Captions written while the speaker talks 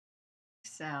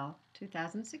Excel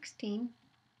 2016,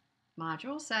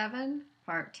 Module 7,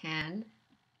 Part 10.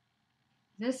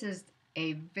 This is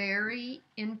a very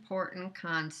important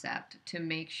concept to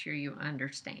make sure you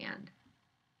understand.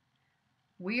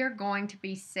 We are going to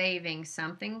be saving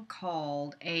something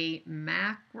called a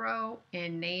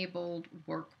macro-enabled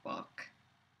workbook.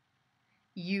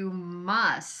 You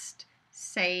must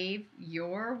save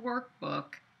your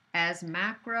workbook as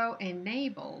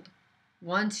macro-enabled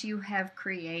once you have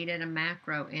created a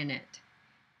macro in it.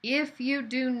 If you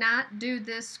do not do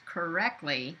this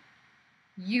correctly,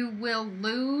 you will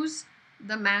lose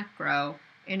the macro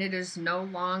and it is no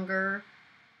longer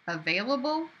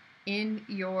available in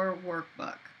your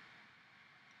workbook.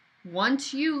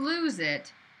 Once you lose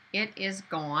it, it is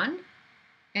gone,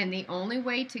 and the only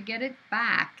way to get it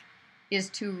back is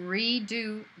to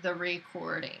redo the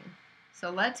recording. So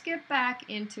let's get back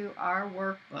into our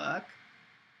workbook.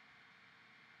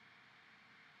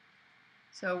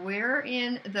 So we're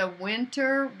in the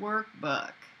winter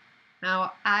workbook.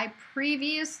 Now I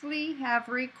previously have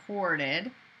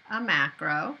recorded a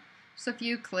macro. So if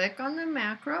you click on the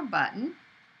macro button,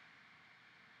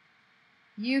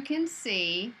 you can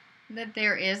see that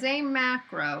there is a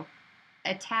macro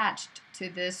attached to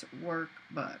this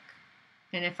workbook.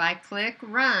 And if I click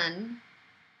run,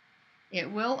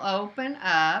 it will open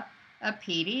up a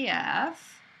PDF.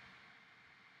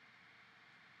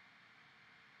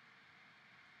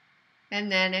 And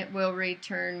then it will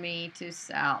return me to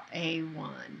cell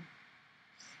A1.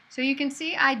 So you can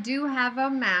see I do have a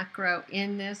macro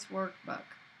in this workbook.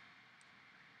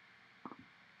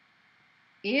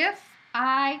 If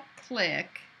I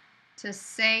click to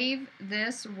save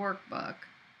this workbook,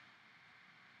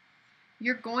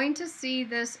 you're going to see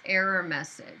this error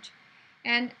message.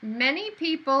 And many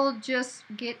people just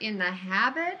get in the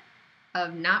habit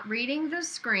of not reading the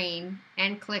screen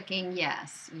and clicking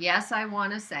yes. Yes, I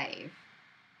want to save.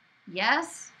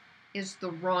 Yes is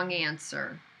the wrong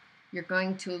answer. You're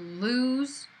going to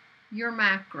lose your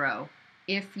macro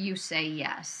if you say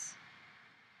yes.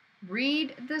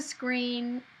 Read the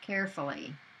screen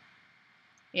carefully.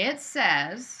 It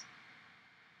says,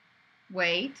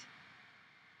 wait,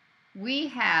 we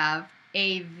have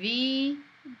a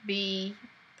VB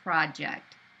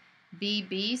project.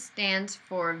 VB stands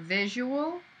for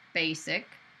Visual Basic,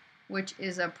 which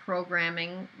is a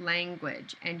programming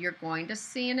language. And you're going to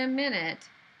see in a minute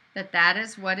that that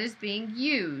is what is being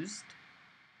used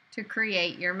to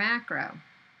create your macro.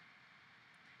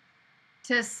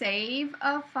 To save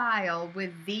a file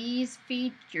with these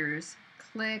features,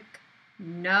 click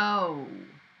No.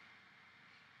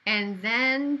 And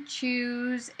then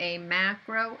choose a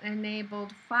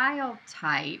macro-enabled file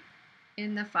type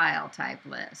in the file type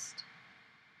list.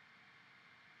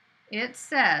 It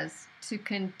says to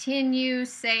continue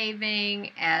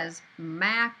saving as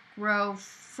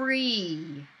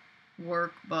macro-free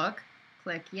workbook,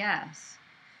 click yes.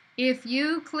 If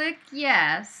you click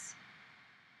yes,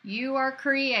 you are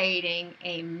creating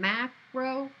a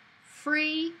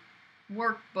macro-free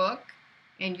workbook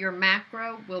and your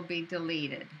macro will be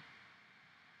deleted.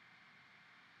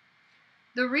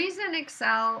 The reason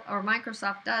Excel or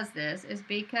Microsoft does this is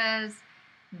because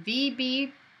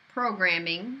VB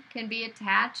programming can be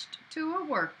attached to a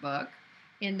workbook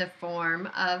in the form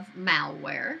of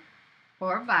malware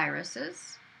or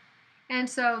viruses. And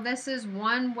so this is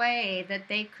one way that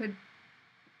they could,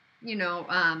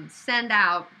 send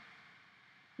out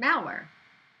malware.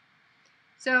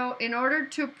 So in order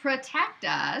to protect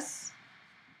us,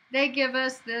 they give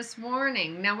us this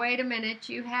warning. Now wait a minute,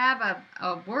 you have a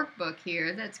workbook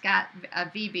here that's got a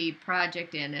VB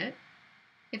project in it.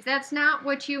 If that's not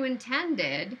what you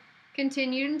intended,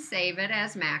 continue and save it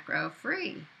as macro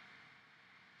free.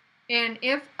 And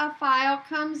if a file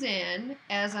comes in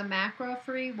as a macro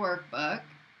free workbook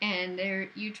and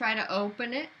you try to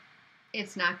open it,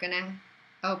 it's not going to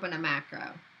open a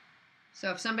macro.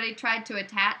 So if somebody tried to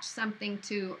attach something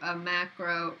to a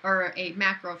macro or a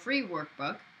macro free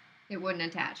workbook, it wouldn't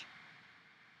attach.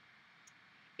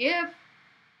 If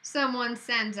someone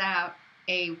sends out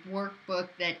a workbook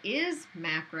that is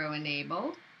macro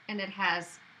enabled and it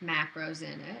has macros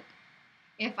in it,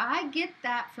 if I get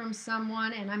that from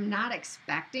someone and I'm not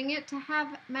expecting it to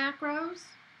have macros,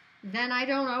 then I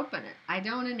don't open it. I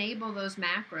don't enable those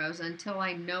macros until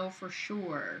I know for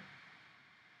sure.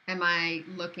 Am I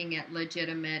looking at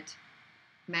legitimate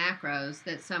macros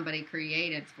that somebody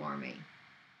created for me?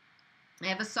 I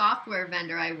have a software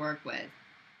vendor I work with.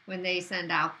 When they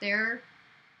send out their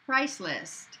price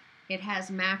list, it has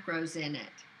macros in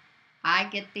it. I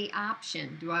get the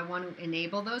option. Do I want to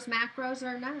enable those macros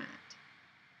or not?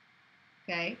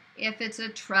 Okay. If it's a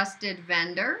trusted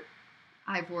vendor,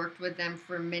 I've worked with them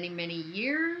for many, many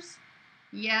years.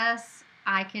 Yes,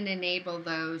 I can enable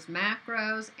those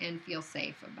macros and feel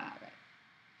safe about it.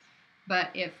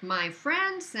 But if my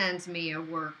friend sends me a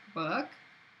workbook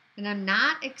and I'm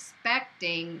not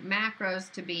expecting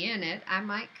macros to be in it, I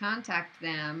might contact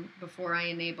them before I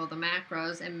enable the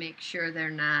macros and make sure they're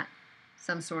not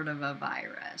some sort of a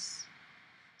virus.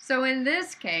 So in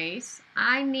this case,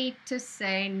 I need to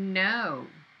say no.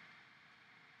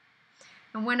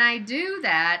 And when I do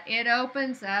that, it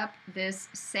opens up this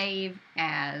Save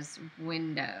As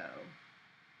window.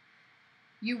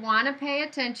 You want to pay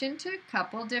attention to a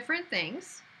couple different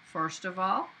things. First of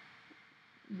all,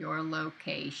 your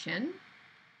location.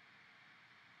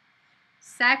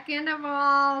 Second of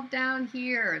all, down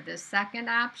here, the second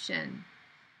option,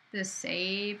 the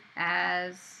Save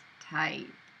As type.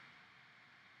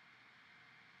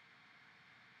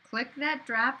 Click that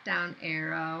drop-down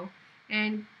arrow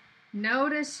and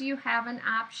notice you have an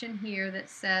option here that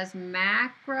says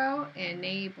Macro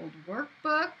Enabled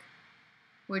Workbook,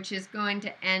 which is going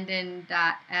to end in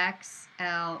 .xlsm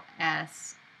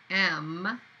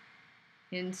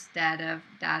instead of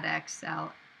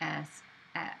 .xlsx.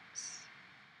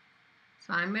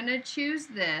 So I'm going to choose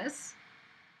this.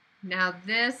 Now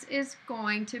this is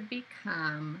going to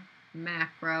become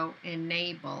macro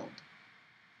enabled.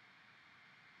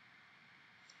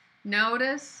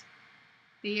 Notice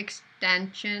the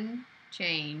extension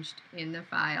changed in the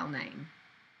file name.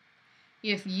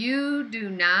 If you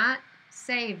do not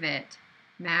save it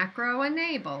macro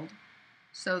enabled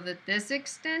so that this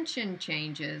extension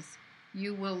changes,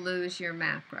 you will lose your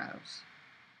macros.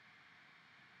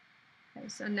 Okay,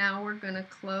 so now we're going to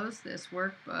close this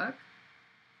workbook.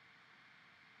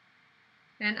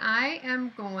 And I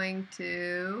am going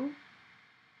to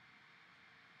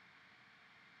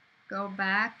go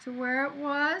back to where it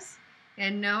was.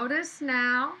 And notice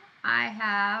now I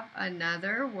have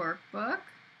another workbook.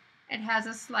 It has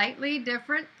a slightly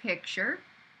different picture.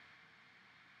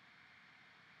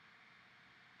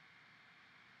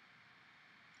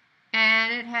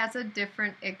 And it has a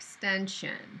different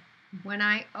extension. When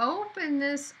I open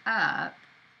this up,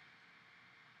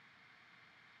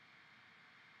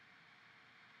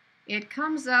 it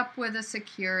comes up with a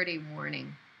security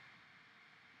warning.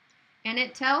 And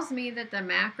it tells me that the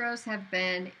macros have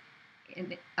been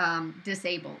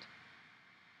disabled.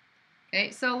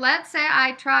 Okay, so let's say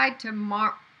I tried to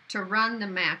run the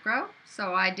macro.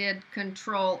 So I did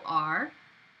Control R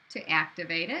to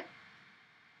activate it.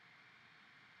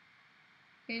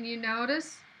 And you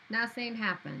notice nothing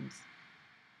happens.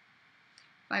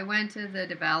 If I went to the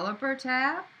Developer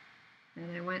tab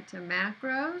and I went to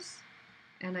Macros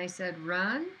and I said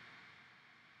Run,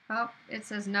 oh, it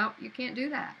says nope, you can't do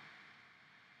that.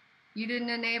 You didn't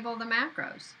enable the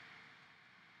macros.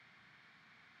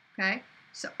 Okay,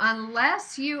 so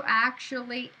unless you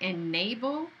actually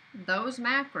enable those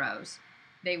macros,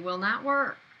 they will not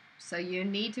work. So you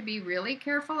need to be really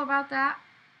careful about that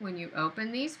when you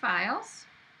open these files.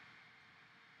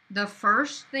 The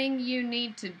first thing you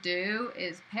need to do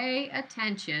is pay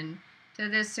attention to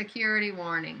this security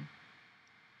warning.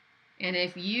 And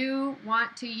if you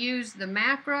want to use the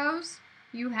macros,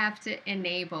 you have to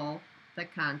enable the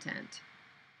content.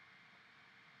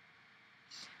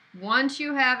 Once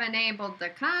you have enabled the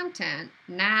content,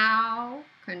 now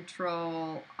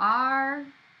Control R,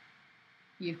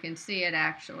 you can see it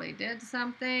actually did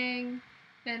something,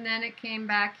 and then it came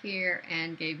back here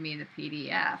and gave me the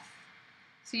PDF.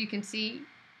 So you can see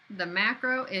the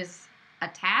macro is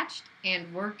attached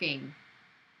and working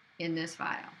in this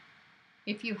file.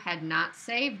 If you had not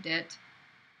saved it,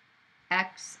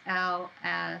 XLSM,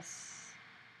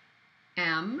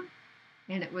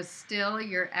 and it was still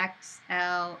your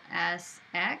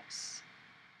XLSX,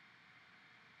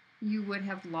 you would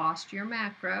have lost your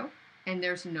macro and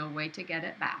there's no way to get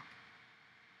it back.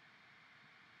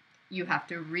 You have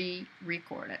to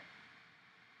re-record it.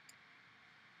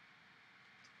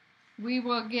 We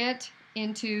will get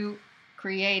into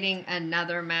creating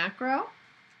another macro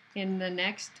in the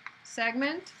next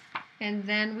segment, and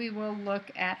then we will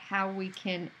look at how we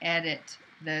can edit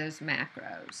those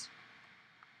macros.